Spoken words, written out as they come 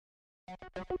Hello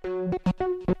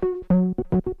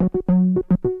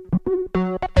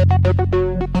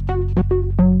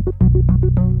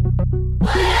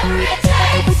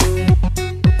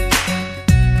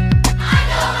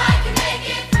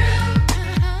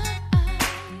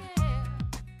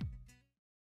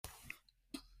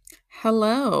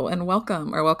and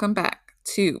welcome back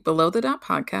to Below the Dot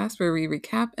podcast, where we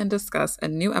recap and discuss a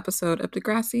new episode of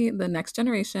Degrassi, The Next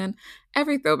Generation,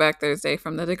 every Throwback Thursday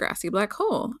from the Degrassi Black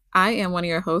Hole. I am one of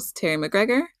your hosts, Terri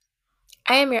McGregor.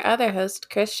 I am your other host,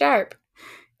 Chris Sharp.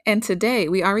 And today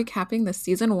we are recapping the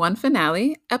season 1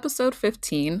 finale, episode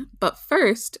 15. But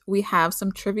first, we have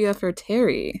some trivia for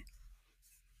Terri.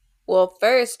 Well,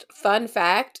 first, fun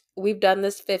fact, we've done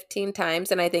this 15 times,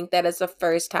 and I think that is the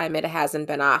first time it hasn't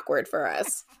been awkward for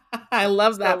us. I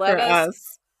love that for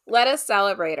us. Let us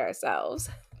celebrate ourselves.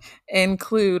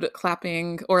 Include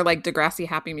clapping or like Degrassi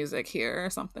happy music here or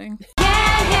something. Yeah.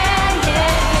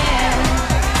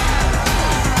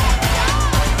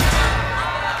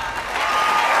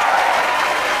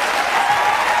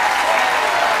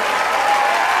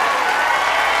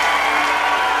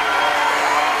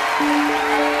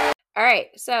 All right,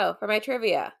 so for my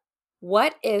trivia,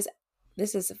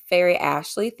 this is very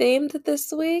Ashley themed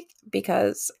this week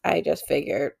because I just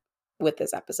figured with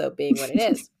this episode being what it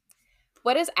is.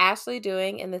 What is Ashley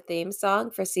doing in the theme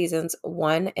song for seasons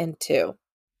 1 and 2?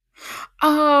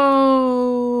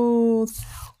 Oh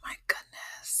my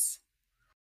goodness.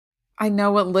 I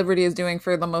know what Liberty is doing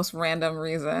for the most random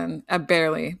reason.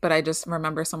 Barely, but I just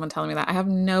remember someone telling me that. I have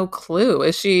no clue.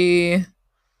 Is she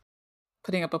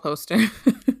putting up a poster?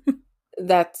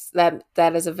 That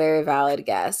is a very valid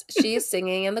guess. She's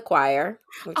singing in the choir.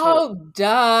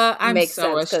 Duh. I'm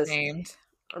so ashamed.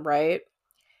 Right?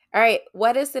 All right.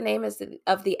 What is the name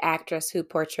of the actress who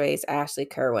portrays Ashley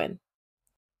Kerwin?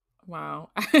 Wow.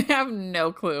 I have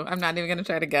no clue. I'm not even going to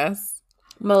try to guess.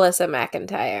 Melissa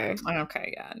McIntyre.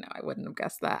 Okay, yeah. No, I wouldn't have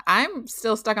guessed that. I'm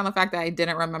still stuck on the fact that I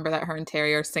didn't remember that her and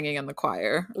Terri are singing in the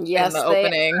choir. Yes, in the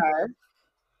opening. They are.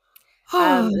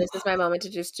 This is my moment to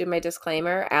just do my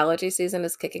disclaimer. Allergy season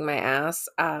is kicking my ass.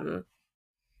 My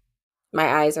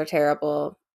eyes are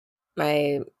terrible.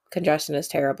 My congestion is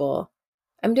terrible.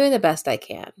 I'm doing the best I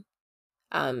can.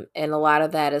 And a lot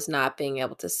of that is not being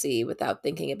able to see without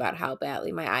thinking about how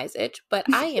badly my eyes itch.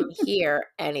 But I am here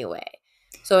anyway.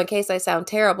 So in case I sound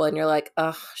terrible and you're like,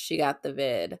 ugh, she got the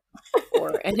vid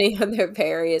or any other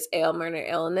various ailment or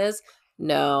illness,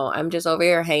 no, I'm just over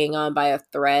here hanging on by a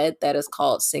thread that is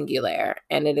called singular.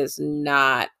 And it's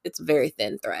a very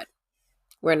thin thread.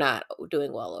 We're not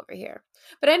doing well over here.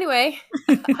 But anyway,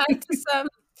 on to some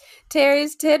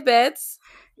Terry's tidbits.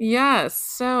 Yes.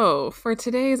 So for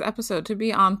today's episode, to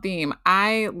be on theme,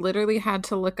 I literally had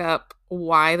to look up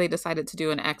why they decided to do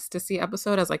an ecstasy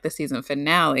episode as like the season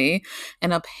finale.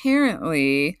 And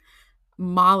apparently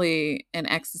Molly and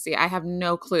ecstasy, I have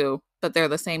no clue, but they're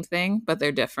the same thing, but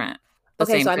they're different.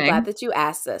 Okay, so I'm glad that you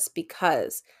asked this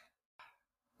because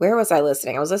where was I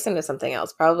listening? I was listening to something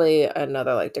else, probably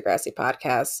another like Degrassi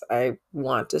podcast. I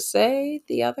want to say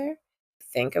the other. I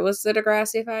think it was the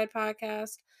Degrassi-fied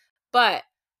podcast. But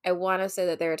I want to say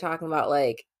that they were talking about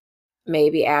like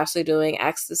maybe Ashley doing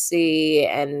ecstasy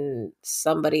and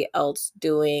somebody else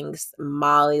doing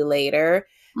Molly later.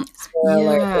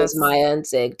 Spoiler, it was Maya and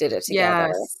Zig did it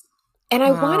together. Yes. And I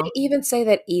want to even say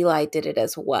that Eli did it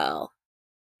as well.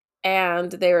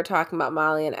 And they were talking about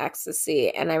Molly and ecstasy.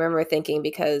 And I remember thinking,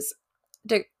 because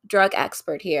the drug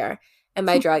expert here, and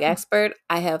by drug expert,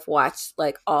 I have watched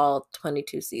like all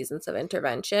 22 seasons of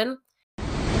Intervention.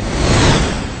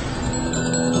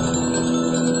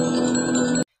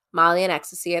 Molly and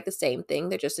ecstasy are the same thing.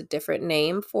 They're just a different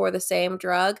name for the same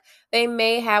drug. They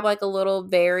may have like a little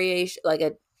variation, like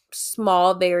a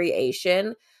small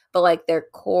variation, but like their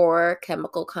core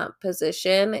chemical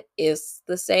composition is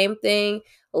the same thing.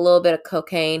 A little bit of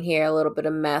cocaine here, a little bit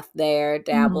of meth there,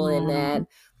 dabble in that,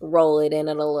 roll it in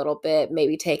it a little bit,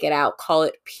 maybe take it out, call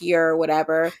it pure,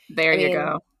 whatever. There you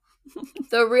go.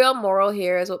 The real moral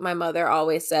here is what my mother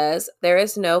always says. There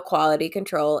is no quality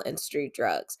control in street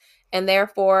drugs. And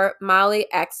therefore, Molly,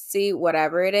 ecstasy,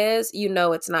 whatever it is, you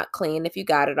know it's not clean if you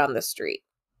got it on the street.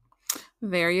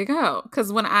 There you go.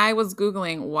 Because when I was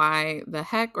Googling why the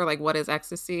heck or like what is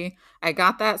ecstasy, I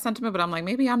got that sentiment, but I'm like,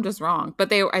 maybe I'm just wrong.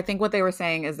 But I think what they were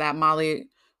saying is that Molly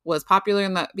was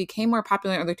became more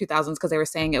popular in the 2000s because they were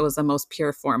saying it was the most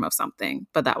pure form of something.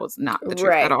 But that was not the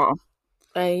truth at all.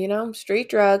 Street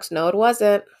drugs. No, it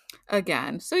wasn't.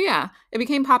 Again. So yeah, it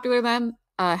became popular then.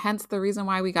 hence the reason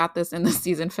why we got this in the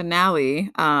season finale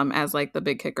as like the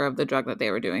big kicker of the drug that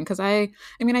they were doing. Because I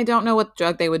mean, I don't know what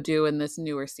drug they would do in this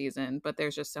newer season, but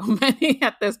there's just so many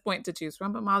at this point to choose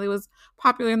from. But Molly was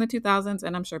popular in the 2000s,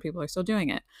 and I'm sure people are still doing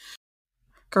it.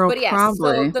 Girl, But yes, so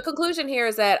probably the conclusion here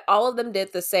is that all of them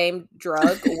did the same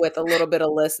drug with a little bit of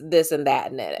this and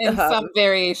that in it. in some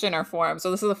variation or form. So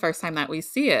this is the first time that we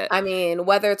see it. I mean,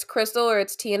 whether it's crystal or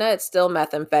it's Tina, it's still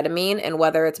methamphetamine, and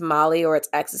whether it's Molly or it's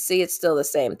ecstasy, it's still the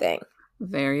same thing.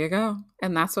 There you go.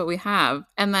 And that's what we have.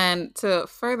 And then to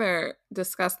further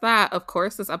discuss that, of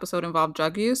course, this episode involved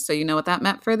drug use. So you know what that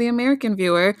meant for the American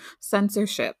viewer: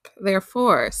 censorship.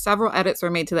 Therefore, several edits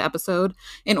were made to the episode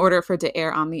in order for it to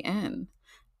air on the N.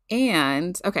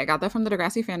 And okay, I got that from the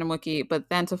Degrassi fandom wiki. But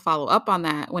then to follow up on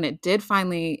that, when it did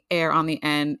finally air on the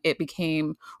N, it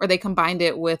became, or they combined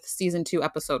it with season 2,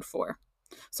 episode 4.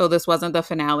 So this wasn't the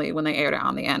finale when they aired it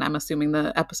on the N. I'm assuming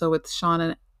the episode with Sean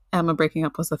and Emma breaking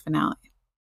up was the finale.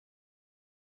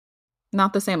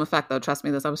 Not the same effect though. Trust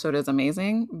me, this episode is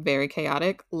amazing. Very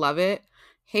chaotic. Love it.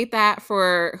 Hate that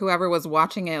for whoever was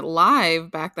watching it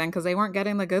live back then because they weren't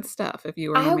getting the good stuff if you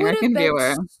were an I would have American been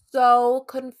viewer. so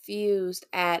confused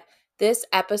at this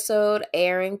episode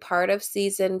airing part of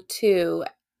season 2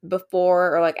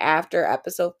 before or like after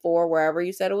episode 4, wherever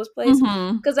you said it was placed,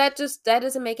 Mm-hmm. because that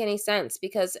doesn't make any sense.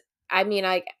 Because I mean,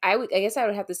 I guess I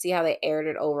would have to see how they aired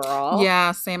it overall.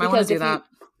 Yeah, same. I want to Because do that.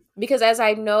 because as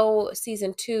I know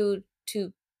season 2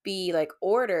 to be like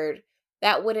ordered,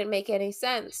 that wouldn't make any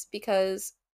sense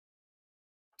because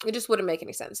it just wouldn't make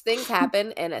any sense. Things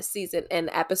happen in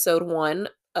episode 1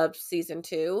 of season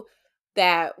 2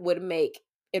 that would make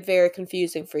it very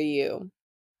confusing for you.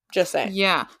 Just saying.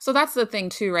 Yeah. So that's the thing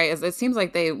too, right? Is it seems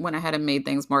like they went ahead and made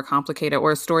things more complicated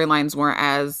or storylines weren't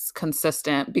as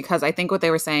consistent because I think what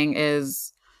they were saying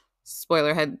is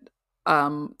spoiler head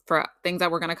for things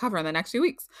that we're going to cover in the next few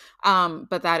weeks.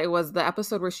 But that it was the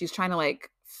episode where she's trying to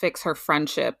like fix her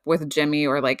friendship with Jimmy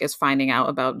or like is finding out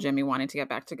about Jimmy wanting to get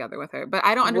back together with her. But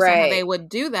I don't understand how they Right. would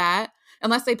do that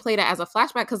unless they played it as a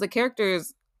flashback because the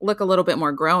characters look a little bit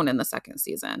more grown in the second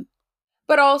season.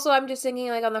 But also I'm just thinking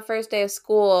like on the first day of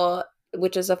school,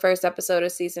 which is the first episode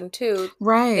of season 2, they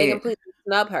Right. completely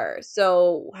snub her.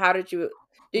 So how did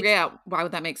Yeah, why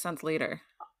would that make sense later?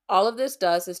 all of this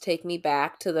does is take me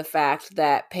back to the fact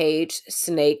that Paige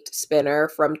snaked Spinner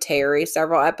from Terry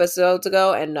several episodes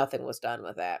ago and nothing was done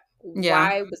with that. Yeah,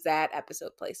 Why was that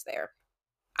episode placed there?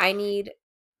 I need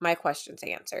my questions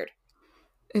answered.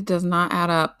 it does not add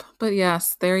up. But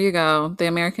yes, there you go. The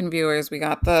American viewers, we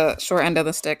got the short end of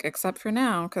the stick, except for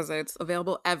now, because it's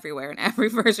available everywhere and every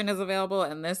version is available.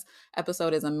 And this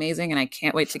episode is amazing, and I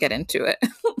can't wait to get into it.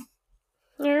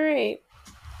 All right.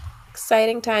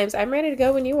 Exciting times. I'm ready to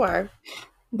go when you are.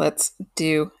 Let's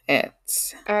do it.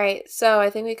 All right. So I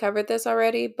think we covered this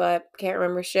already, but can't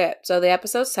remember shit. So the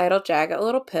episode's titled Jagged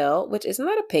Little Pill, which isn't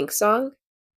that a Pink song?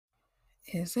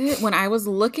 Is it? When I was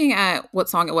looking at what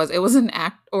song it was an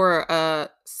act or a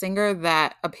singer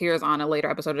that appears on a later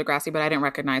episode of Degrassi, but I didn't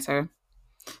recognize her.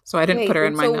 So I didn't put Wait, her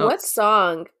in but my so what notes.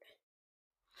 song?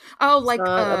 Oh, Song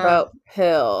about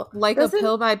pill. like a Doesn't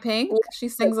pill by Pink. She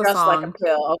sings a just like a song.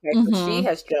 pill. Okay, so she Mm-hmm.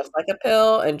 has just like a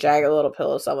pill, and Jagged Little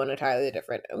Pill is someone entirely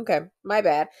different. Okay, my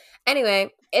bad. Anyway,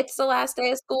 it's the last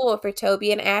day of school for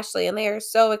Toby and Ashley, and they are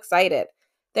so excited.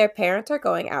 Their parents are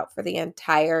going out for the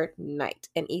entire night,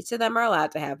 and each of them are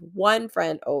allowed to have one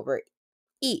friend over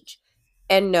each,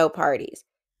 and no parties.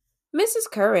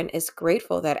 Mrs. Curran is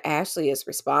grateful that Ashley is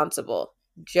responsible.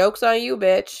 Joke's on you,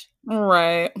 bitch.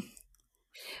 Right.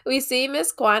 We see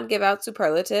Miss Kwan give out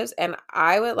superlatives, and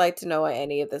I would like to know why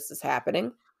any of this is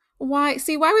happening. Why?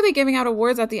 See, why were they giving out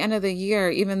awards at the end of the year,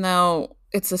 even though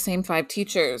it's the same 5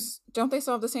 teachers? Don't they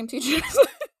still have the same teachers?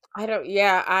 I don't,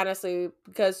 yeah, honestly,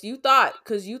 because you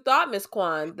thought Miss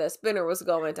Kwan that Spinner was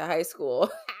going to high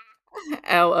school.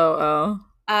 LOL.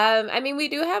 I mean, we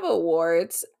do have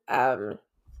awards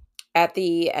at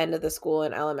the end of the school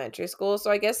in elementary school,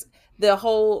 so I guess the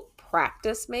whole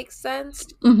practice makes sense.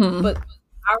 Mm-hmm. But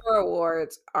our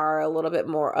awards are a little bit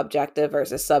more objective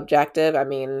versus subjective. I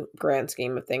mean, grand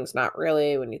scheme of things, not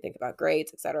really when you think about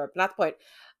grades, etc. Not the point.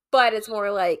 But it's more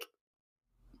like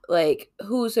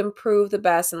who's improved the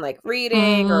best in like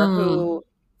reading or Mm.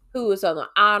 who is on the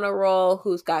honor roll,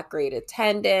 who's got great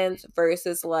attendance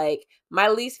versus like my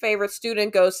least favorite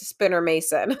student goes to Spinner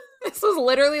Mason. This was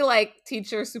literally like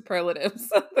teacher superlatives.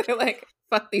 They're like,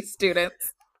 fuck these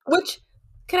students. Which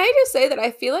can I just say that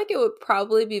I feel like it would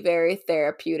probably be very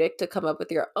therapeutic to come up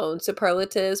with your own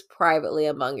superlatives privately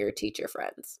among your teacher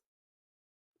friends.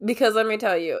 Because let me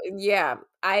tell you, yeah,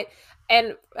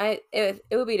 it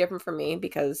would be different for me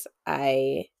because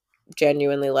I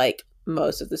genuinely like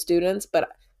most of the students, but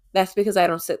that's because I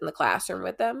don't sit in the classroom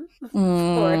with them for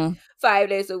Mm. 5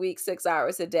 days a week, 6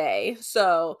 hours a day.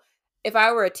 So if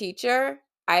I were a teacher,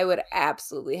 I would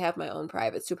absolutely have my own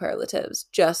private superlatives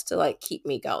just to like keep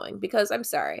me going, because I'm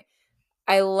sorry,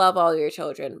 I love all your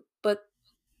children, but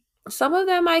some of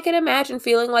them I can imagine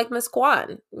feeling like Miss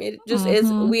Kwan. It just is,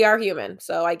 Mm-hmm. we are human,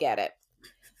 so I get it.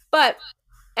 But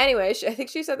anyway, I think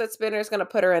she said that Spinner's going to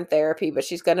put her in therapy, but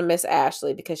she's going to miss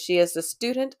Ashley because she is the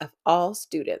student of all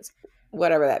students,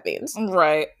 whatever that means.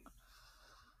 Right.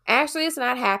 Ashley is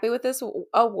not happy with this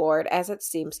award as it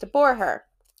seems to bore her.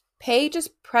 Paige is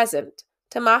present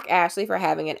to mock Ashley for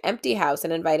having an empty house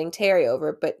and inviting Terri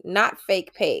over, but not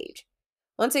fake Paige.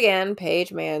 Once again,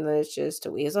 Paige manages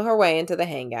to weasel her way into the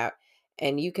hangout,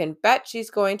 and you can bet she's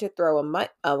going to throw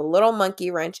a little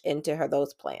monkey wrench into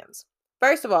those plans.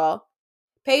 First of all,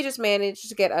 Paige has managed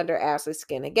to get under Ashley's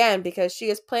skin again because she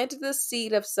has planted the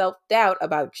seed of self-doubt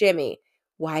about Jimmy.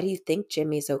 Why do you think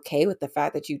Jimmy's okay with the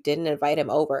fact that you didn't invite him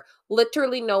over?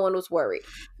 Literally, no one was worried.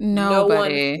 No one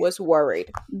Nobody. was worried.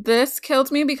 This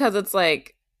killed me because it's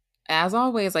like, as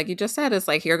always, like you just said, it's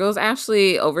like here goes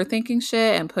Ashley overthinking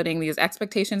shit and putting these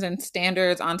expectations and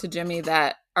standards onto Jimmy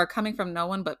that are coming from no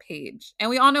one but Paige. And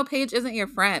we all know Paige isn't your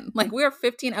friend. Like, we're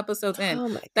 15 episodes in. Oh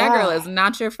my That girl is God.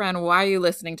 not your friend. Why are you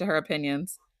listening to her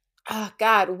opinions? Oh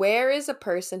God, where is a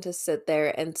person to sit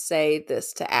there and say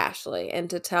this to Ashley and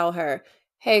to tell her,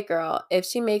 hey girl, if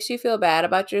she makes you feel bad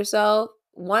about yourself,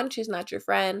 one, she's not your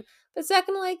friend. But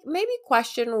second, like, maybe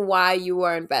question why you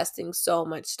are investing so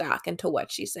much stock into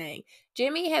what she's saying.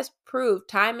 Jimmy has proved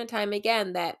time and time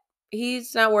again that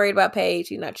he's not worried about Paige.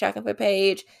 He's not checking for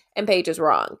Paige, and Paige is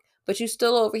wrong. But you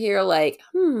still over here like,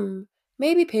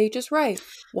 maybe Paige is right.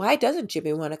 Why doesn't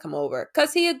Jimmy want to come over?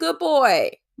 Because he a good boy.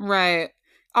 Right.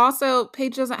 Also,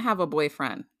 Paige doesn't have a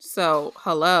boyfriend. So,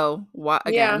 hello. What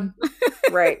Yeah. again?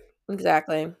 Right,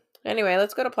 exactly. Anyway,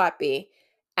 let's go to plot B.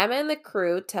 Emma and the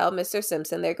crew tell Mr.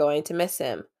 Simpson they're going to miss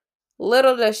him.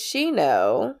 Little does she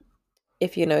know,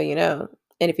 if you know, you know.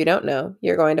 And if you don't know,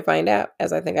 you're going to find out,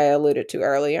 as I think I alluded to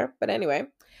earlier. But anyway,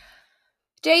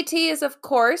 JT is, of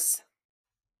course,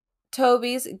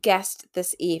 Toby's guest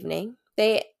this evening.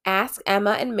 They ask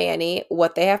Emma and Manny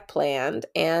what they have planned,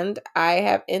 and I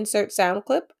have insert sound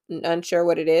clip. Unsure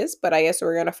what it is, but I guess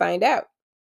we're going to find out.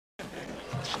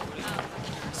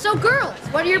 So girls,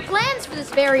 what are your plans for this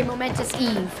very momentous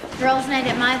eve? Girls' night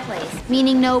at my place,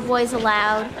 meaning no boys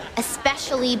allowed,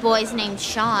 especially boys named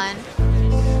Sean.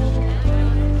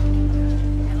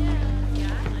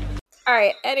 All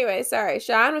right, anyway, sorry.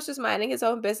 Sean was just minding his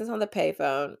own business on the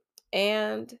payphone,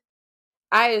 and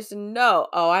I just know,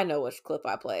 I know which clip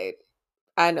I played.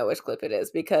 I know which clip it is,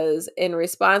 because in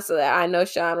response to that, I know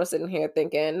Sean was sitting here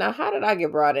thinking, now how did I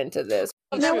get brought into this?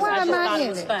 Now why am I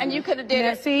in it? And you could have did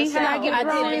it. See how I get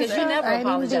brought into because you never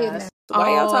apologized.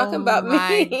 Why y'all talking about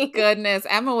my me? goodness.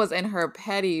 Emma was in her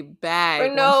petty bag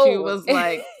when No. she was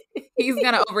like, he's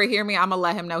going to overhear me. I'm going to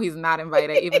let him know he's not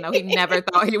invited, even though he never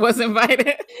thought he was invited.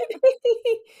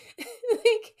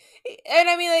 And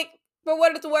I mean, like, for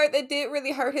what it's worth, it did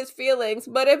really hurt his feelings.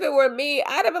 But if it were me,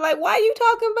 I'd have been like, why are you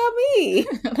talking about me?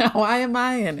 Now, why am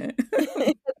I in it?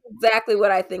 That's exactly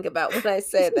what I think about when I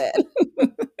say that.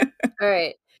 All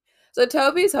right. So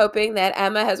Toby's hoping that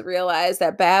Emma has realized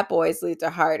that bad boys lead to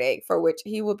heartache, for which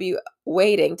he will be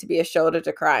waiting to be a shoulder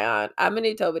to cry on. I'm going to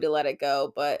need Toby to let it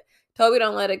go, but Toby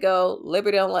don't let it go.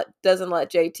 Liberty doesn't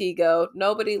let JT go.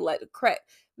 Nobody let Craig.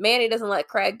 Manny doesn't let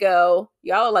Craig go.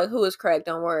 Y'all are like, who is Craig?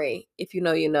 Don't worry. If you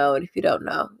know, you know. And if you don't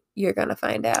know, you're going to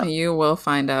find out. You will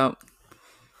find out.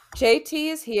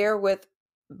 JT is here with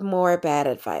more bad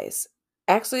advice.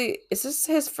 Actually, is this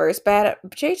his first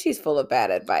JT's full of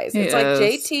bad advice. It's like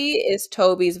JT is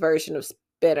Toby's version of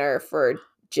Spinner for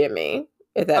Jimmy,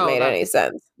 if that made any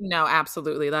sense. No,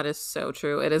 absolutely. That is so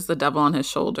true. It is the devil on his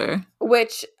shoulder.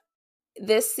 Which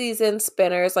this season,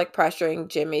 Spinner is like pressuring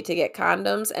Jimmy to get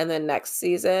condoms. And then next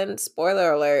season,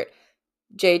 spoiler alert,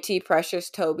 JT pressures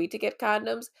Toby to get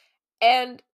condoms.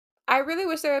 And I really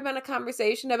wish there had been a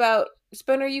conversation about,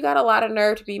 Spinner, you got a lot of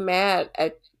nerve to be mad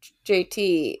at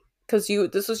JT. Because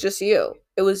this was just you.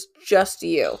 It was just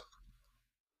you.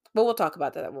 But we'll talk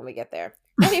about that when we get there.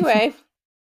 Anyway,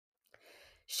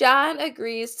 Sean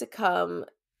agrees to come.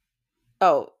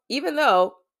 Oh, even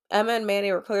though Emma and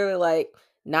Manny were clearly like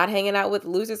not hanging out with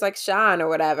losers like Sean or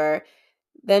whatever,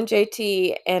 then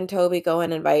JT and Toby go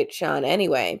and invite Sean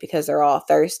anyway because they're all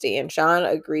thirsty. And Sean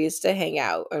agrees to hang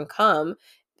out and come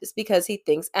just because he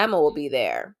thinks Emma will be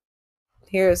there.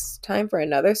 Here's time for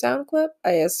another sound clip.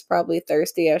 I guess probably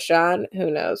thirsty as Sean.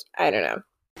 Who knows? I don't know.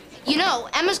 You know,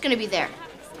 Emma's gonna be there.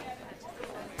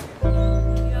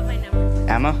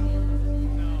 Emma?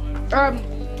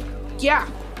 Yeah.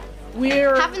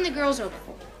 We're Having the girls over.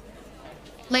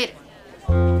 Later.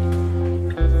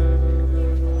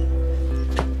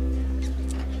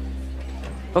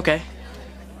 Okay.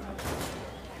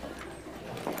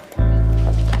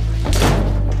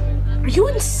 Are you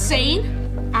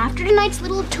insane? After tonight's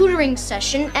little tutoring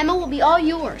session, Emma will be all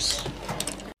yours.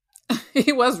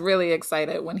 He was really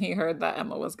excited when he heard that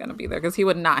Emma was going to be there because he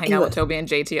would not hang out with Toby and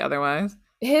JT otherwise.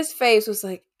 His face was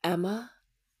like, Emma?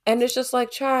 And it's just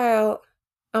like, child.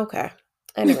 Okay.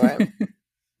 Anyway.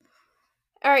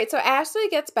 All right, so Ashley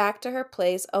gets back to her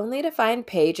place only to find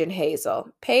Paige and Hazel.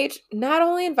 Paige not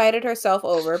only invited herself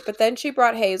over, but then she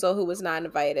brought Hazel, who was not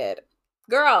invited.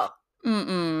 Girl.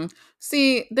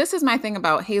 See, this is my thing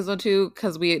about Hazel too,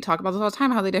 because we talk about this all the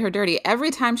time, how they did her dirty. Every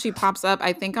time she pops up,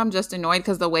 I think I'm just annoyed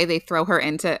because the way they throw her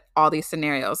into all these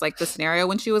scenarios, like the scenario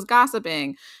when she was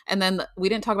gossiping. And then we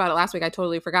didn't talk about it last week. I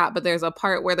totally forgot. But there's a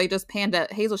part where they just panned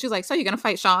at Hazel. She's like, so you're going to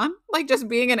fight Sean? Like just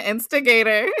being an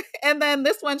instigator. And then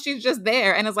this one, she's just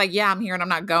there. And it's like, yeah, I'm here and I'm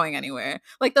not going anywhere.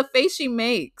 Like the face she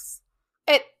makes.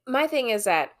 My thing is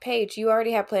that, Paige, you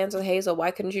already have plans with Hazel.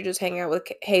 Why couldn't you just hang out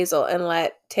with Hazel and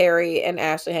let Terry and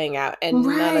Ashley hang out? And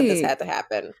none of this had to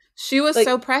happen. She was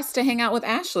so pressed to hang out with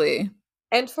Ashley.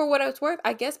 And for what it's worth,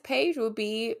 I guess Paige would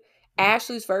be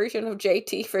Ashley's version of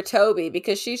JT for Toby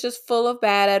because she's just full of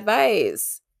bad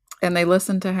advice. And they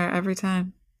listen to her every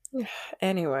time.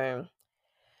 Anyway.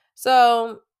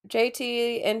 So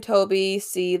JT and Toby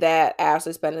see that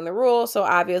Ashley's bending the rules, so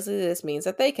obviously this means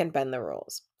that they can bend the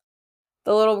rules.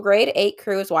 The little grade 8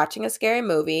 crew is watching a scary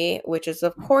movie, which is,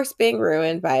 of course, being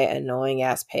ruined by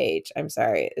annoying-ass Paige. I'm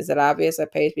sorry. Is it obvious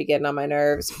that Paige be getting on my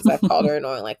nerves? Because I've called her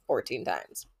annoying like 14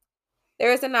 times.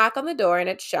 There is a knock on the door, and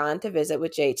it's Sean to visit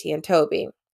with JT and Toby.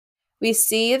 We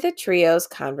see the trio's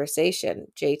conversation.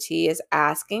 JT is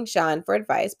asking Sean for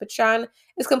advice, but Sean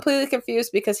is completely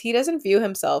confused because he doesn't view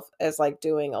himself as, like,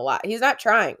 doing a lot. He's not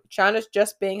trying. Sean is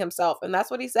just being himself, and that's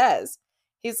what he says.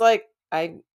 He's like,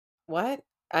 what?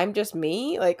 I'm just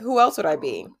me? Like, who else would I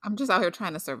be? I'm just out here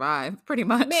trying to survive, pretty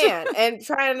much. Man, and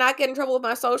trying to not get in trouble with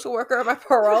my social worker or my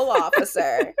parole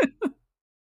officer.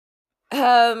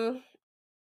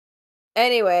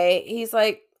 Anyway, he's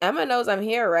like, Emma knows I'm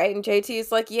here, right? And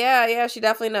JT's like, yeah, she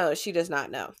definitely knows. She does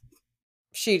not know.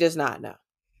 She does not know.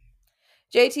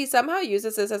 JT somehow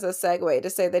uses this as a segue to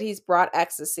say that he's brought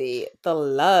ecstasy, the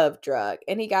love drug,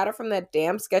 and he got it from that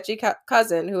damn sketchy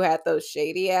cousin who had those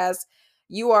shady-ass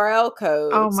URL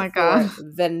codes. Oh my God.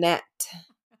 The net.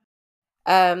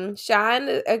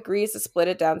 Sean agrees to split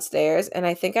it downstairs, and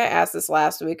I think I asked this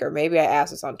last week, or maybe I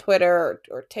asked this on Twitter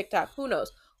or TikTok. Who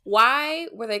knows? Why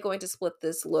were they going to split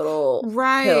this little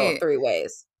pill 3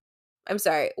 ways? I'm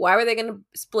sorry. Why were they going to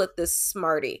split this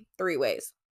Smartie 3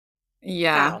 ways?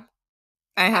 Yeah. How?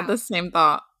 I had the same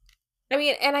thought. I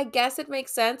mean, and I guess it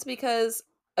makes sense because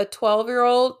a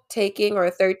 12-year-old taking or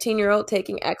a 13-year-old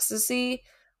taking ecstasy,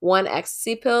 one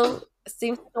ecstasy pill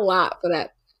seems like a lot for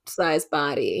that size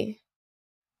body.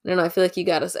 I don't know. I feel like you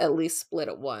got to at least split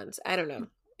it once. I don't know.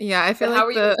 Yeah, I feel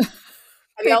But like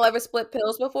have y'all ever split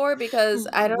pills before? Because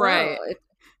I don't know.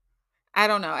 I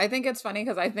don't know. I think it's funny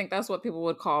because I think that's what people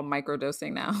would call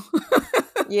microdosing now.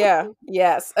 Yeah.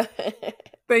 Yes.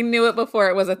 They knew it before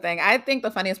it was a thing. I think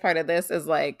the funniest part of this is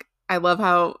like, I love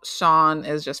how Sean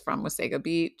is just from Wasaga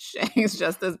Beach. He's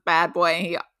just this bad boy and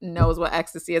he knows what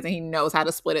ecstasy is and he knows how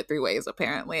to split it 3 ways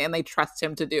apparently. And they trust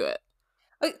him to do it.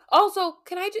 Also,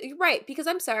 can I just, right, because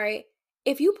I'm sorry,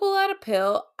 if you pull out a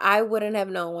pill, I wouldn't have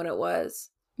known what it was.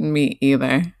 Me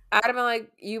either. I'd have been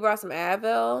like, you brought some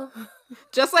Advil?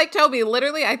 Just like Toby.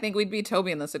 Literally, I think we'd be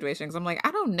Toby in this situation because I'm like,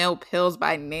 I don't know pills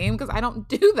by name because I don't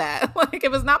do that. Like,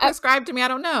 if it's not prescribed to me, I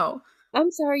don't know. I'm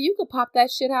sorry, you could pop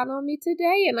that shit out on me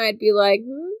today and I'd be like,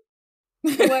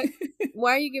 what?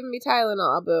 Why are you giving me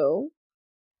Tylenol, boo?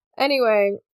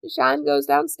 Anyway, Sean goes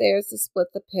downstairs to split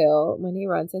the pill when he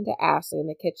runs into Ashley in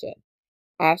the kitchen.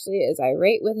 Ashley is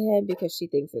irate with him because she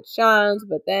thinks it's Sean's,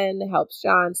 but then helps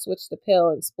Sean switch the pill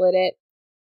and split it.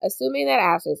 Assuming that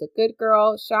Ashley is a good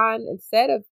girl, Sean, instead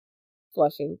of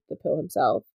flushing the pill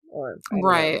himself or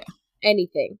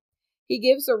anything, he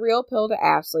gives the real pill to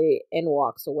Ashley and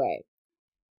walks away.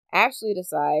 Ashley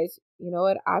decides, you know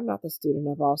what, I'm not the student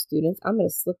of all students. I'm going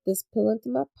to slip this pill into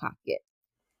my pocket.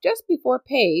 Just before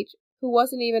Paige, who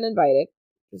wasn't even invited,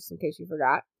 just in case you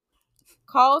forgot,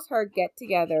 calls her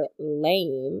get-together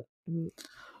lame.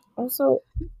 Also,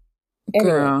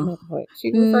 anyway, no point.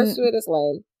 She refers to it as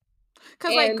lame.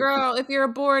 Because, like, girl, if you're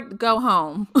bored, go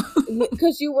home.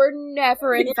 Because you were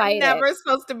never invited. You're never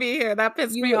supposed to be here. That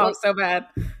pissed me off so bad.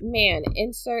 Man,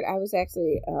 I was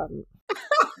actually...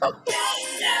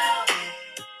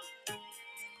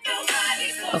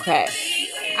 Okay.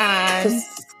 I'm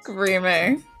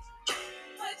screaming.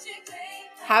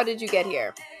 How did you get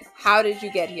here? How did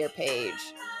you get here, Paige?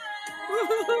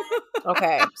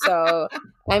 Okay, so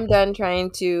I'm done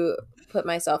trying to put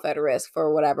myself at risk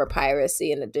for whatever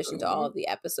piracy in addition to all of the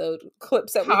episode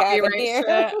clips that we have in Copyright here.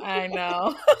 shit. I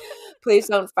know. Please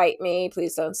don't fight me.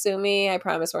 Please don't sue me. I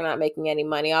promise we're not making any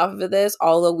money off of this,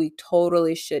 although we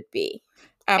totally should be.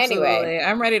 Absolutely. Anyway.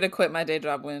 I'm ready to quit my day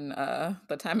job when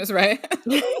the time is right.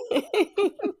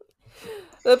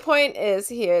 The point is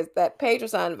here that Paige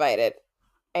was not invited,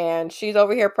 and she's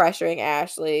over here pressuring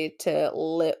Ashley to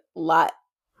live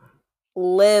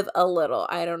a little.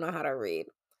 I don't know how to read.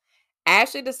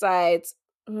 Ashley decides,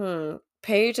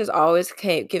 Paige has always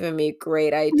given me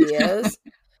great ideas,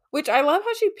 which I love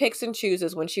how she picks and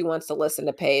chooses when she wants to listen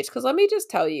to Paige. Because let me just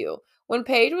tell you, when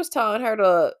Paige was telling her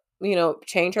to,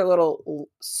 change her little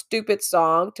stupid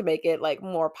song to make it like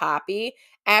more poppy,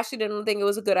 Ashley didn't think it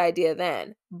was a good idea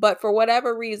then. But for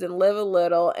whatever reason, live a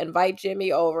little, invite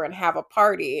Jimmy over and have a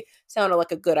party sounded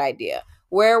like a good idea.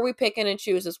 Where are we picking and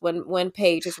chooses when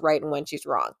Paige is right and when she's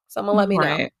wrong? Someone let me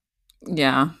know.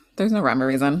 Yeah, there's no rhyme or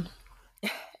reason.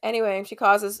 Anyway, she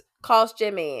calls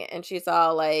Jimmy, and she's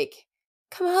all like,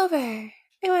 "Come over. I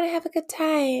want to have a good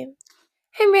time.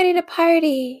 I'm ready to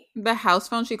party." The house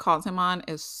phone she calls him on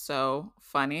is so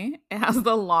funny. It has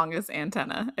the longest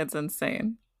antenna. It's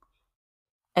insane.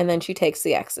 And then she takes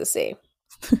the ecstasy.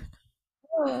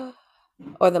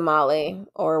 Or the Molly,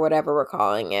 or whatever we're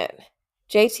calling it.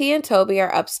 JT and Toby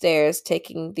are upstairs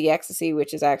taking the ecstasy,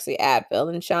 which is actually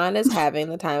Advil, and Sean is having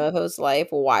the time of his life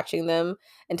watching them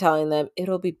and telling them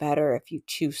it'll be better if you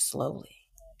chew slowly.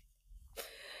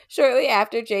 Shortly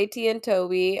after, JT and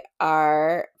Toby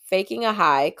are faking a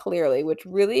high, clearly, which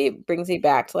really brings me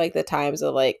back to like the times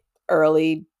of like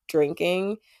early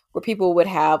drinking where people would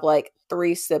have like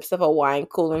 3 sips of a wine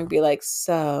cooler and be like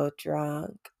so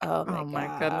drunk. Oh my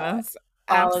God. Goodness.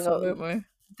 Absolutely.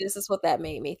 This is what that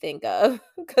made me think of.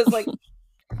 Because like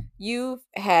you've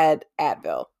had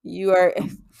Advil. You are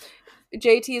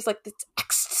JT is like, it's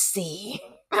ecstasy.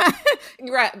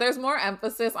 Right. There's more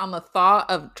emphasis on the thought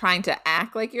of trying to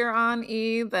act like you're on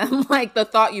E than like the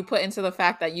thought you put into the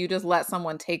fact that you just let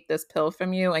someone take this pill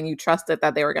from you and you trusted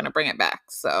that they were going to bring it back.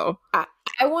 So I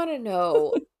want to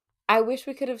know. I wish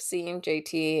we could have seen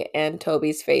JT and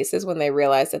Toby's faces when they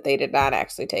realized that they did not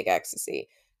actually take ecstasy.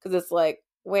 Because it's like,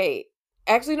 wait.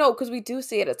 Actually, no, because we do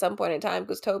see it at some point in time.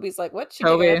 Because Toby's like, what? She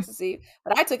took ecstasy?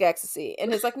 But I took ecstasy.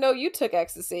 And it's like, no, you took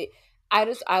ecstasy.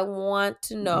 I want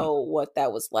to know what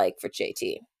that was like for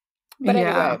JT.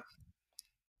 But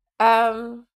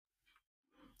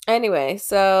anyway,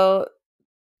 so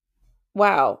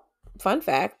wow, fun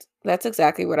fact. That's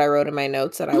exactly what I wrote in my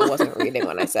notes that I wasn't reading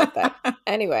when I said that.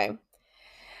 Anyway,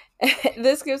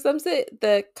 this gives them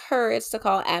the courage to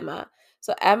call Emma.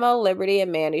 So Emma, Liberty,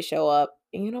 and Mandy show up.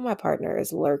 And my partner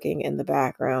is lurking in the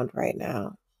background right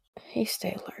now. He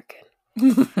stay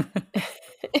lurking.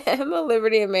 Emma,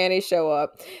 Liberty, and Manny show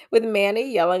up with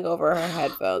Manny yelling over her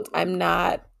headphones.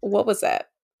 What was that?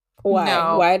 Why?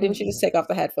 No. Why didn't you just take off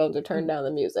the headphones or turn down the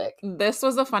music? This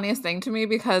was the funniest thing to me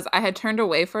because I had turned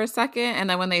away for a second, and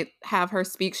then when they have her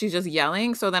speak, she's just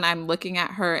yelling. So then I'm looking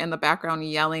at her in the background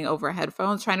yelling over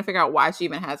headphones, trying to figure out why she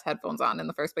even has headphones on in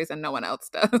the first place and no one else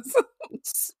does.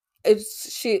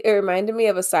 It reminded me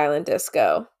of a silent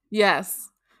disco. Yes.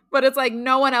 But it's like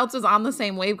no one else is on the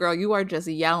same wave, girl. You are just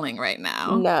yelling right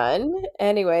now. None.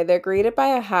 Anyway, they're greeted by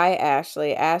a high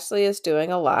Ashley. Ashley is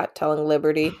doing a lot, telling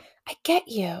Liberty, I get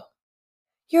you.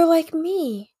 You're like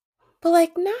me, but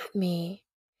like not me.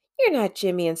 You're not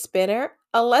Jimmy and Spinner,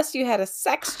 unless you had a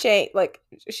sex change. Like,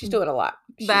 she's doing a lot.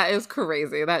 That is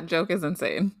crazy. That joke is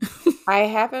insane. I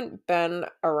haven't been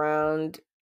around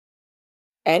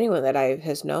anyone that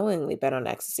has knowingly been on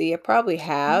ecstasy. I probably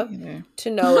have to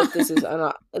know if this is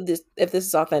if this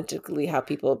is authentically how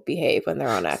people behave when they're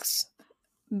on X.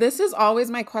 This is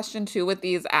always my question too with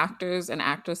these actors and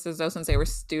actresses, though, since they were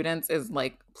students, is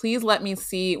like, please let me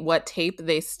see what tape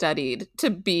they studied to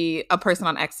be a person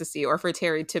on ecstasy or for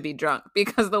Terri to be drunk,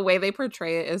 because the way they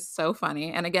portray it is so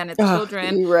funny. And again, it's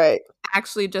children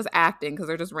actually just acting because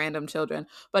they're just random children.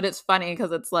 But it's funny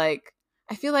because it's like,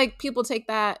 I feel like people take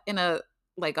that in a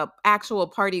actual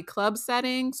party club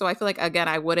setting. So I feel like, again,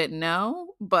 I wouldn't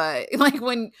know. But like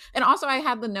and also I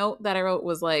had the note that I wrote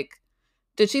was like,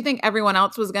 did she think everyone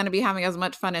else was going to be having as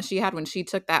much fun as she had when she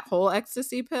took that whole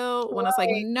ecstasy pill? When it's like,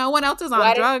 no one else is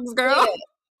on drugs, girl.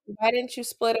 Why didn't you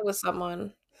split it with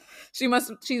someone? She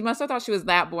must have thought she was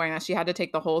that boring that she had to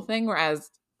take the whole thing, whereas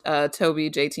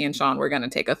Toby, JT, and Sean were going to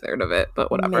take a third of it,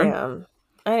 but whatever. Yeah.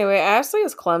 Anyway, Ashley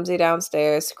is clumsy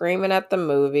downstairs, screaming at the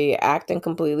movie, acting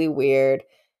completely weird.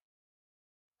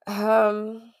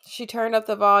 She turned up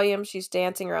the volume. She's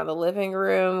dancing around the living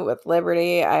room with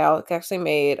Liberty. I actually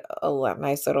made a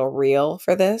nice little reel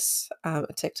for this, a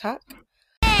TikTok.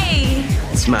 Hey!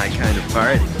 It's my kind of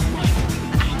party.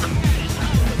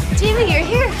 Jimmy, you're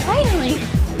here, finally.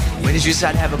 When did you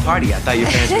decide to have a party? I thought your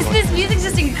fans were going. This music's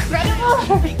just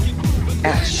incredible.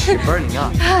 Ash, you're burning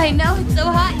up. I know, it's so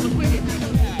hot in here.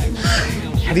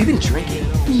 Have you been drinking?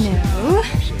 No.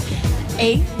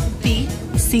 A, B,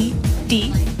 C,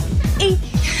 D, E.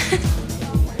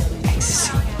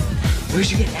 Ecstasy. Where'd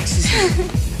you get ecstasy?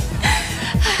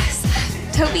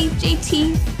 Toby,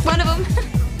 JT, one of them.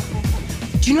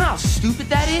 Do you know how stupid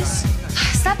that is?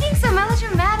 Stop being so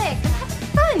melodramatic. I'm having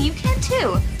fun. You can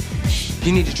too.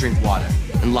 You need to drink water,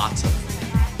 and lots of it.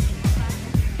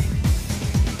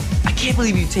 I can't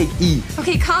believe you take E.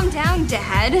 Okay, calm down,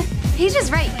 Dad. Paige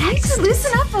is right. You need to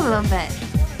loosen up a little bit.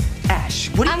 Ash,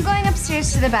 what are I'm going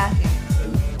upstairs to the bathroom.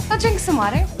 I'll drink some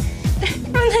water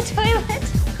from the toilet.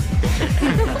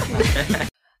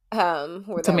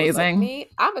 It's amazing.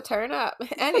 Like, I'm a turn up.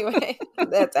 Anyway,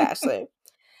 that's Ashley.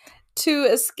 To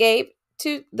escape,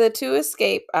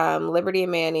 Liberty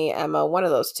and Manny, Emma, one of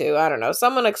those two, I don't know.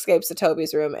 Someone escapes to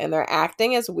Toby's room, and they're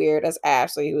acting as weird as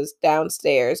Ashley, who is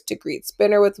downstairs to greet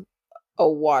Spinner with a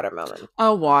watermelon.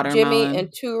 A watermelon. Jimmy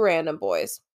and two random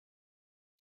boys.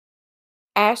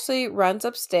 Ashley runs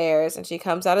upstairs and she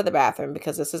comes out of the bathroom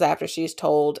because this is after she's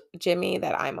told Jimmy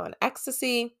that I'm on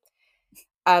ecstasy.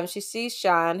 She sees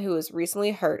Sean, who was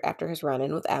recently hurt after his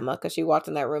run-in with Emma, because she walked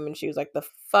in that room and she was like, "The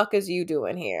fuck is you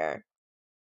doing here?"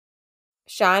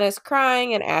 Sean is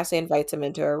crying and Ashley invites him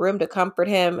into her room to comfort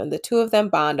him, and the two of them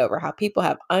bond over how people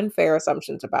have unfair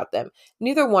assumptions about them.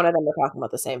 Neither one of them are talking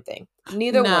about the same thing.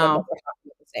 Neither one of them are talking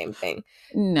about the same thing.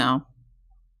 No.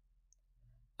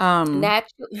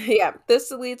 Naturally, yeah, this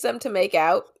leads them to make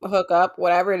out, hook up,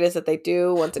 whatever it is that they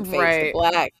do once it fades to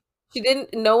black.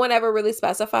 No one ever really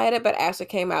specified it, but Ashley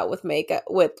came out with makeup,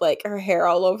 with like her hair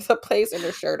all over the place and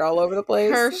her shirt all over the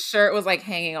place. Her shirt was like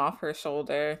hanging off her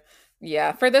shoulder.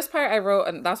 Yeah. For this part, I wrote,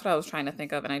 and that's what I was trying to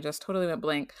think of, and I just totally went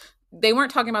blank. They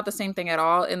weren't talking about the same thing at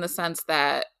all, in the sense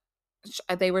that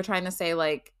they were trying to say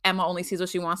like Emma only sees what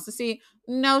she wants to see.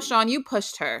 No, Sean, you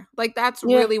pushed her. Like that's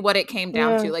really what it came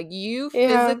down to. Like you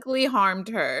physically harmed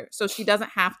her, so she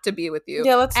doesn't have to be with you.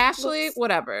 Yeah, Ashley,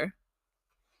 whatever.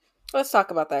 Let's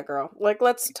talk about that girl. Like,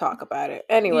 let's talk about it.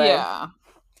 Anyway. Yeah.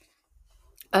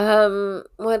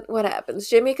 What happens?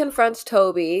 Jimmy confronts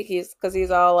Toby.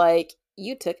 He's all like,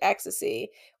 "You took ecstasy,"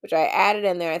 which I added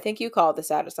in there. I think you called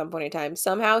this out at some point in time.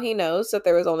 Somehow he knows that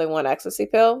there was only one ecstasy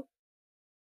pill.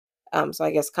 So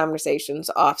I guess conversations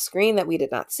off screen that we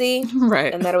did not see.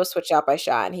 Right. And that it was switched out by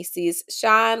Sean. He sees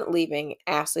Sean leaving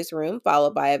Ashley's room,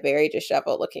 followed by a very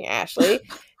disheveled looking Ashley.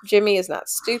 Jimmy is not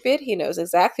stupid. He knows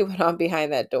exactly what on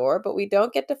behind that door, but we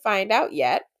don't get to find out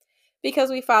yet because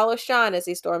we follow Sean as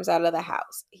he storms out of the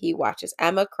house. He watches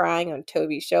Emma crying on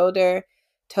Toby's shoulder.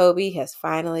 Toby has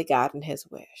finally gotten his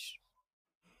wish.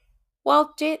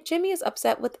 While Jimmy is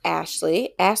upset with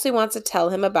Ashley, Ashley wants to tell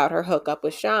him about her hookup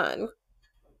with Sean.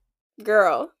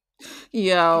 Girl.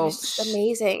 Yo. It was just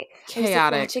amazing. Chaotic. It was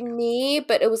like watching me,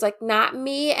 but it was like not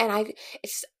me, and I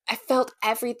felt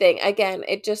everything. Again,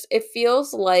 it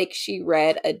feels like she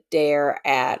read a Dare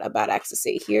ad about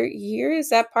ecstasy. Here is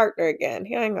that partner again.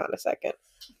 Hang on a second.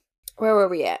 Where were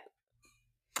we at?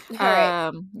 All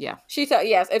right. Yeah.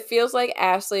 Yes, it feels like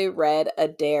Ashley read a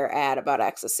Dare ad about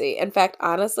ecstasy. In fact,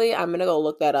 honestly, I'm gonna go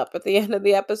look that up at the end of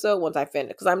the episode once I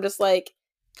finish, because I'm just like,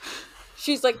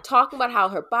 she's like talking about how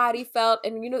her body felt,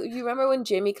 and you remember when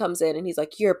Jimmy comes in and he's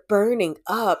like, "You're burning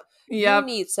up. Yep. You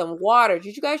need some water.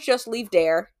 Did you guys just leave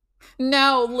Dare?"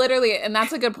 No, literally, and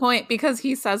that's a good point, because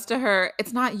he says to her,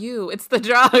 "It's not you, it's the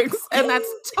drugs," and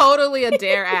that's totally a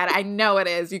Dare ad. I know it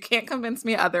is. You can't convince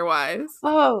me otherwise.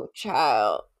 Oh,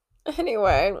 child.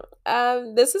 Anyway,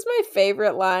 this is my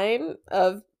favorite line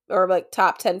or like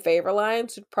top 10 favorite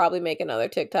lines. Should probably make another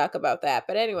TikTok about that.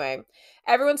 But anyway,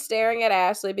 everyone's staring at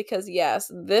Ashley because yes,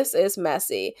 this is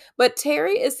messy. But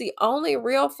Terri is the only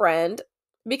real friend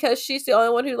because she's the only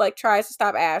one who like tries to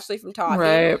stop Ashley from talking.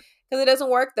 Right. Because it doesn't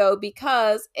work though,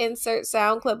 because insert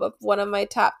sound clip of one of my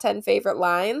top 10 favorite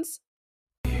lines.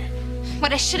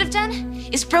 What I should have done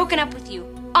is broken up with you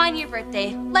on your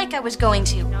birthday like I was going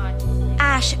to.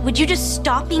 Ash, would you just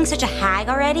stop being such a hag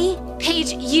already?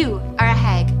 Paige, you are a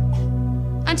hag.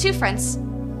 On two fronts.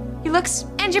 Your looks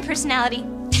and your personality.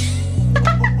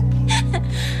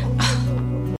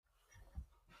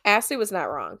 Ashley was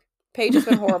not wrong. Paige has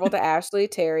been horrible to Ashley,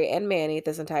 Terri, and Manny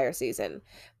this entire season.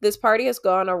 This party has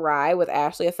gone awry with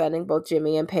Ashley offending both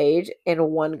Jimmy and Paige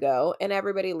in one go, and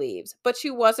everybody leaves. But she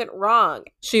wasn't wrong.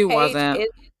 She wasn't.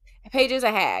 Paige is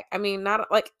a hag. I mean,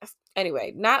 not like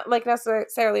anyway, not like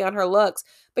necessarily on her looks,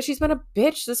 but she's been a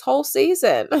bitch this whole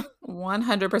season.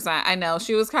 100%. I know.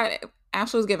 She was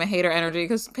Ashley was giving hater energy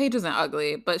because Paige isn't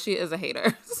ugly, but she is a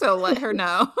hater. So let her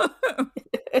know.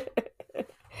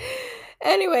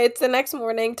 Anyway, it's the next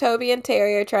morning. Toby and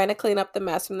Terry are trying to clean up the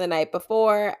mess from the night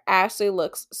before. Ashley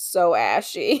looks so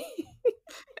ashy.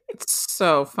 It's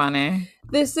so funny.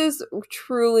 This is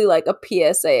truly like a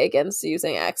PSA against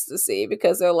using ecstasy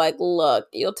because they're like, look,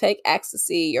 you'll take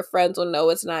ecstasy. Your friends will know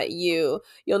it's not you.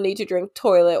 You'll need to drink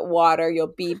toilet water.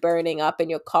 You'll be burning up and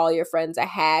you'll call your friends a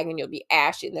hag and you'll be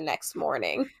ashy the next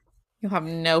morning. You'll have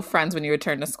no friends when you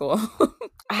return to school.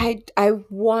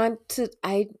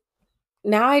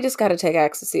 Now I just got to take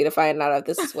ecstasy to find out if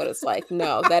this is what it's like.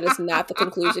 No, that is not the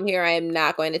conclusion here. I am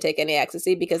not going to take any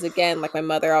ecstasy because, again, like my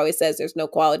mother always says, there's no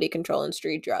quality control in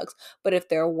street drugs. But if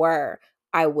there were,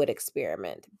 I would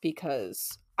experiment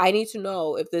because I need to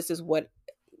know if this is what.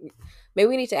 Maybe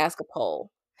we need to ask a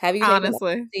poll. Have you taken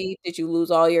ecstasy? Did you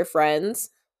lose all your friends?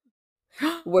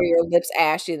 Were your lips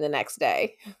ashy the next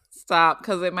day? Stop,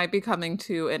 because it might be coming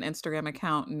to an Instagram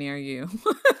account near you.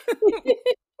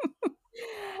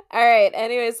 All right.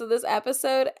 Anyway, so this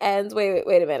episode ends. Wait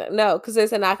a minute. No, because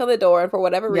there's a knock on the door, and for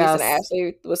whatever reason,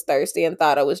 Ashley was thirsty and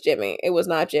thought it was Jimmy. It was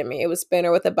not Jimmy. It was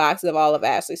Spinner with a box of all of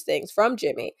Ashley's things from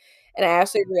Jimmy. And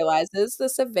Ashley realizes the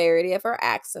severity of her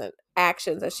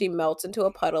actions as she melts into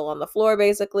a puddle on the floor,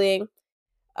 basically.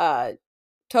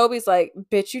 Toby's like,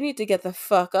 bitch, you need to get the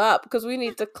fuck up because we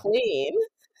need to clean.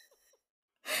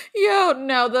 Yo,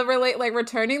 no,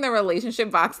 returning the relationship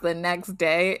box the next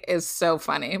day is so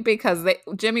funny because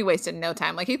Jimmy wasted no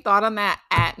time. Like he thought on that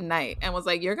at night and was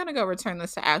like, you're going to go return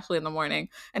this to Ashley in the morning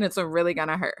and it's really going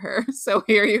to hurt her. So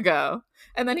here you go.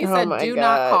 And then he said, do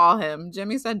not call him.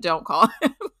 Jimmy said, don't call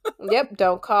him. Yep.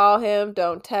 Don't call him.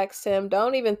 Don't text him.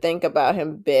 Don't even think about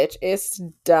him, bitch. It's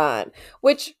done.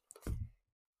 Which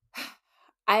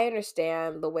I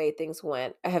understand the way things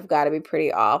went. I have got to be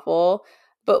pretty awful.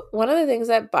 But one of the things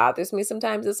that bothers me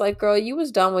sometimes is like, girl, you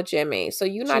was done with Jimmy. So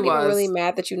you're not even really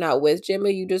mad that you're not with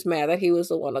Jimmy. You just mad that he was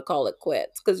the one to call it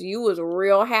quits. Because you was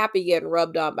real happy getting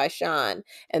rubbed on by Sean.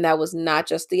 And that was not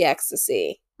just the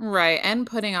ecstasy. Right. And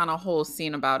putting on a whole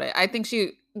scene about it. I think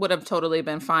she would have totally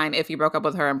been fine if you broke up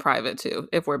with her in private too,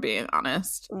 if we're being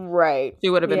honest. Right. She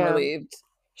would have been relieved.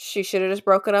 She should have just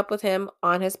broken up with him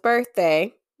on his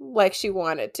birthday. Like she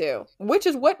wanted to, which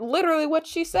is literally what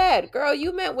she said. Girl,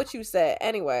 you meant what you said.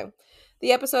 Anyway,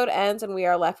 the episode ends and we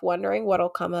are left wondering what'll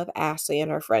come of Ashley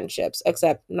and her friendships,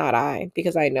 except not I,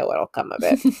 because I know what'll come of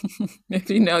it.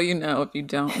 If you know, you know. If you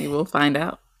don't, you will find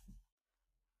out.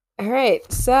 All right.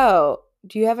 So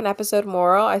do you have an episode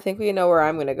moral? I think we know where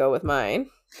I'm going to go with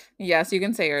mine. Yes, you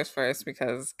can say yours first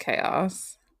because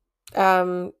chaos.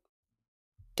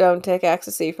 Don't take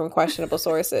ecstasy from questionable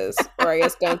sources. Or I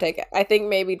guess don't take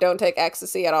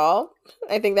ecstasy at all.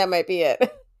 I think that might be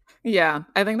it. Yeah,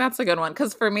 I think that's a good one.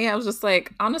 Because for me, I was just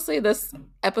like, honestly, this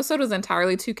episode was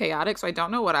entirely too chaotic. So I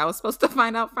don't know what I was supposed to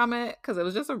find out from it. Because it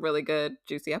was just a really good,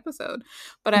 juicy episode.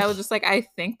 But I was just like, I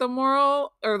think the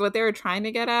moral or what they were trying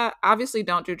to get at, obviously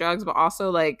don't do drugs, but also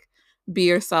like be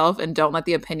yourself and don't let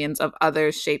the opinions of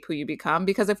others shape who you become.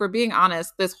 Because if we're being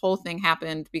honest, this whole thing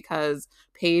happened because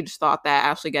Paige thought that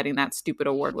Ashley getting that stupid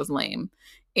award was lame.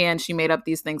 And she made up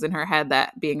these things in her head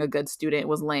that being a good student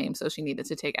was lame. So she needed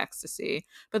to take ecstasy.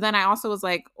 But then I also was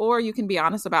like, or you can be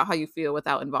honest about how you feel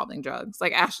without involving drugs.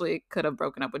 Like Ashley could have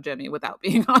broken up with Jimmy without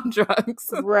being on drugs.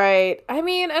 Right. I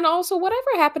mean, and also whatever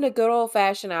happened to good old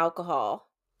fashioned alcohol?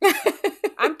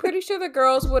 I'm pretty sure the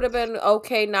girls would have been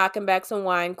okay knocking back some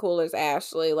wine coolers,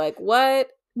 Ashley. Like, what?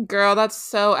 Girl, that's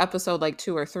so episode like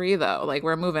 2 or 3, though. Like,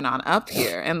 we're moving on up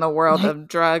here in the world of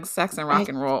drugs, sex, and rock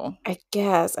and roll. I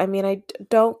guess. I mean, I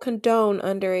don't condone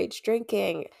underage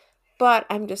drinking, but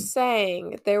I'm just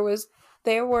saying there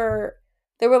were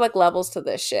like levels to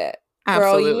this shit.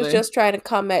 Absolutely. Girl, you was just trying to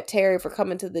come at Terry for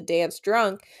coming to the dance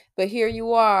drunk, but here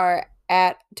you are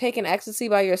at taking ecstasy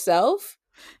by yourself.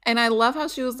 And I love how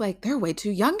she was like, they're way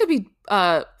too young to be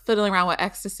fiddling around with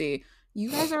ecstasy. You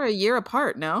guys are a year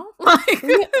apart, no? Like,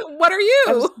 what are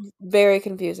you? Very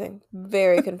confusing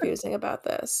about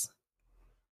this.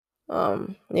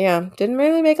 Yeah, didn't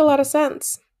really make a lot of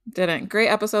sense. Didn't. Great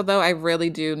episode, though. I really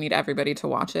do need everybody to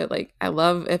watch it. Like, I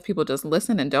love if people just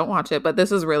listen and don't watch it, but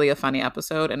this is really a funny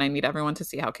episode, and I need everyone to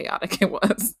see how chaotic it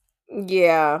was.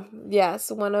 Yeah.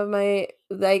 Yes, one of my,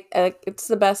 it's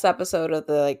the best episode of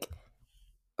the,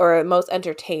 or most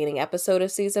entertaining episode of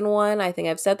season 1. I think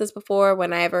I've said this before.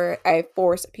 Whenever I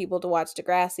force people to watch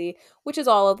Degrassi, which is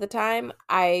all of the time,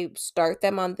 I start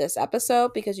them on this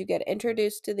episode because you get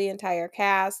introduced to the entire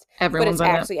cast. Everyone's but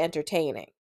it's actually entertaining.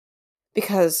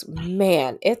 because,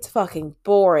 man, it's fucking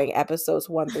boring episodes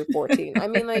 1 through 14. I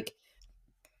mean, like,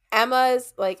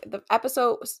 Emma's, like,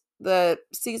 the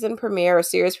season premiere or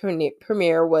series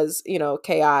premiere was, you know,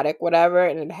 chaotic, whatever,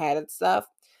 and it had its stuff.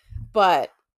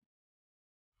 But,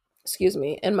 excuse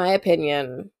me, in my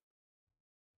opinion,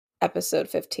 episode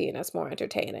 15 is more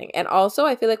entertaining. And also,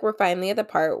 I feel like we're finally at the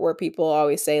part where people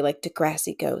always say, like,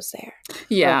 Degrassi goes there.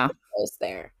 Yeah. Goes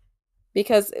there.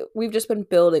 Because we've just been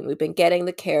building. We've been getting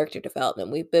the character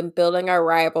development. We've been building our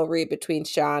rivalry between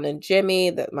Sean and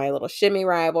Jimmy, my little shimmy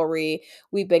rivalry.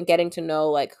 We've been getting to know,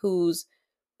 like, who's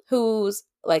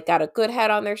like got a good head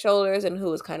on their shoulders and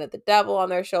who is kind of the devil on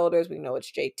their shoulders. We know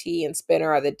it's JT and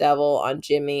Spinner are the devil on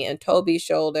Jimmy and Toby's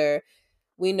shoulder.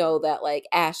 We know that, like,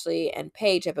 Ashley and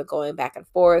Paige have been going back and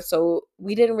forth. So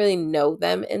we didn't really know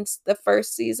them in the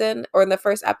first season or in the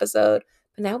first episode,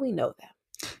 but now we know them.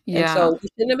 Yeah. And so we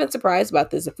shouldn't have been surprised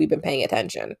about this if we've been paying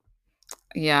attention.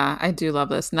 Yeah, I do love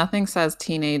this. Nothing says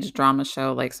teenage drama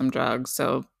show like some drugs.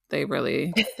 So they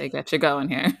get you going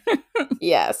here.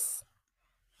 Yes.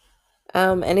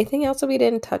 Anything else that we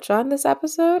didn't touch on this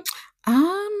episode?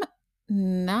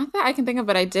 Not that I can think of,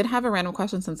 but I did have a random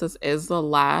question since this is the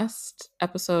last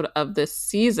episode of this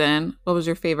season. What was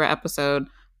your favorite episode?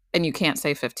 And you can't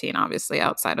say 15, obviously,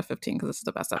 outside of 15, because this is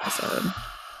the best episode.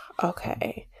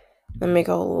 Okay. Let me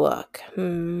go look.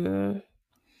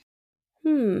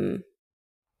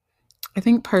 I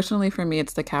think personally for me,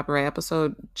 it's the cabaret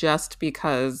episode just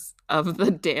because of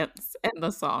the dance and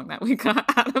the song that we got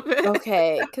out of it.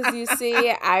 Okay, because you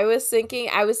see, I was thinking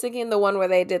the one where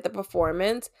they did the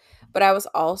performance, but I was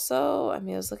also, I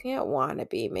was looking at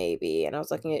Wannabe maybe, and I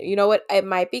was looking at, you know what, it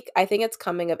might be, I think it's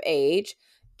Coming of Age,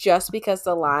 just because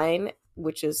the line,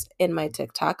 which is in my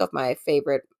TikTok of my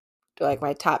favorite, like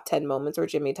my top 10 moments where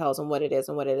Jimmy tells him what it is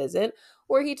and what it isn't,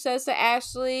 where he says to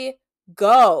Ashley,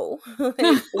 go.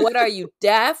 Like, what are you,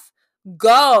 deaf?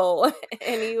 Go.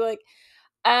 And he like,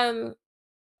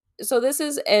 so this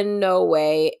is in no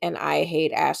way an I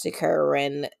hate Ashley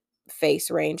Curran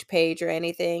face range page or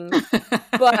anything.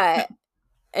 But,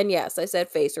 and yes, I said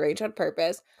face range on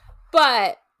purpose,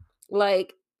 but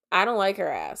like, I don't like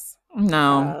her ass.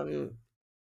 No.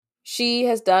 She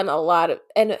has done a lot of,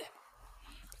 and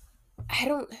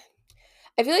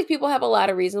I feel like people have a lot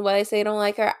of reasons why they say I don't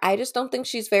like her. I just don't think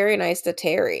she's very nice to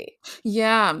Terri.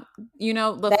 Yeah. You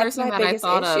know, the first thing that I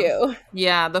thought of.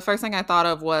 Yeah, the first thing I thought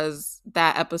of was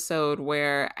that episode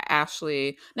where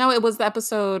Ashley. No, it was the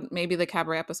episode, maybe the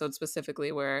cabaret episode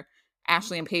specifically, where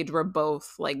Ashley and Paige were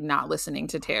both like not listening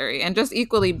to Terri and just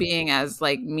equally being as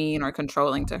like mean or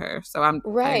controlling to her. So I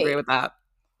agree with that.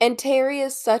 And Terri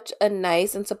is such a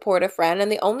nice and supportive friend.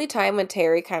 And the only time when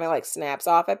Terri kind of like snaps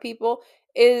off at people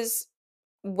is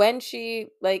when she,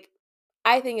 like,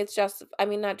 I think it's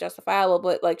not justifiable,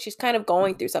 but like she's kind of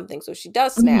going through something, so she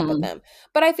does snap at them.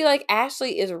 But I feel like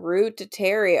Ashley is rude to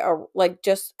Terri, or like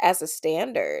just as a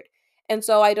standard. And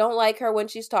so I don't like her when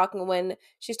she's talking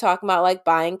about like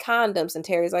buying condoms, and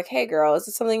Terry's like, hey girl, is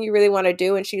this something you really want to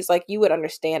do? And she's like, you would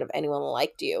understand if anyone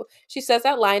liked you. She says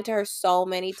that line to her so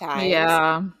many times.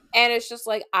 Yeah. And it's just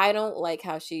like, I don't like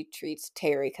how she treats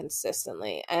Terri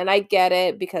consistently. And I get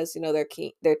it because, you know,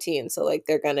 they're teens. So like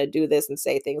they're going to do this and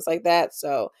say things like that.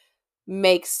 So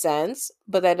makes sense.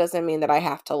 But that doesn't mean that I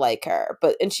have to like her.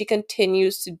 And she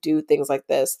continues to do things like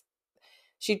this.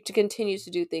 She continues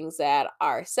to do things that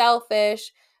are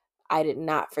selfish. I did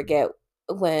not forget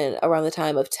when around the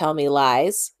time of Tell Me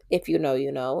Lies. If you know,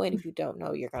 you know. And if you don't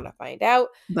know, you're going to find out.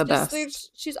 The best.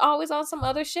 She's always on some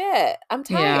other shit. I'm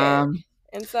tired. Yeah.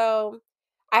 And so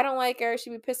I don't like her. She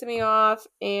be pissing me off.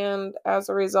 And as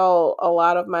a result, a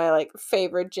lot of my like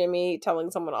favorite Jimmy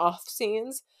telling someone off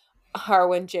scenes are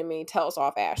when Jimmy tells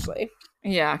off Ashley.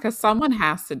 Yeah, because someone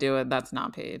has to do it. That's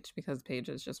not Paige, because Paige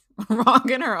is just wrong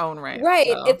in her own right. Right.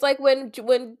 So. It's like when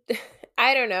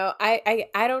I don't know. I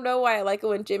don't know why I like it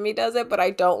when Jimmy does it, but I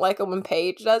don't like it when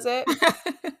Paige does it.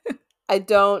 I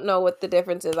don't know what the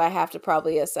difference is. I have to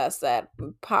probably assess that.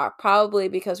 Probably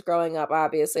because growing up,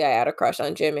 obviously, I had a crush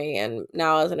on Jimmy, and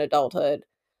now as an adulthood,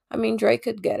 I mean, Drake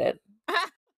could get it.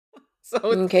 So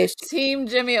it's Team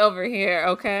Jimmy over here,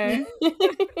 okay?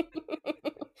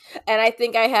 And I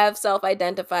think I have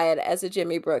self-identified as a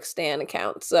Jimmy Brooks stan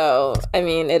account. So, I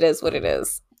mean, it is what it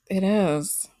is. It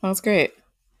is. That's great.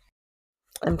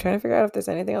 I'm trying to figure out if there's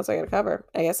anything else I got to cover.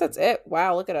 I guess that's it.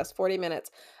 Wow, look at us. 40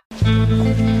 minutes.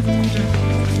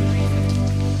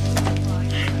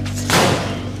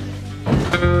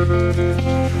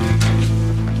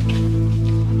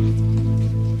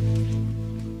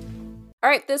 All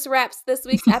right, this wraps this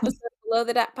week's episode of Below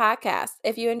the Dot podcast.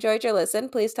 If you enjoyed your listen,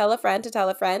 please tell a friend to tell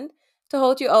a friend To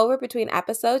hold you over between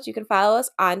episodes, you can follow us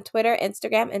on Twitter,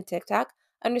 Instagram, and TikTok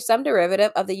under some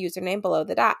derivative of the username below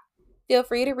the dot. Feel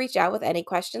free to reach out with any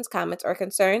questions, comments, or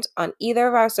concerns on either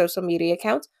of our social media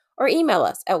accounts or email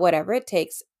us at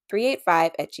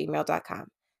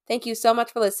whateverittakes385@gmail.com. Thank you so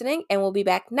much for listening, and we'll be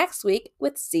back next week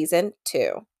with Season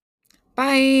 2.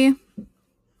 Bye.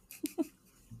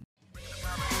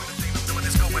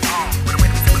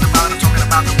 Talking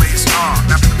about the way it's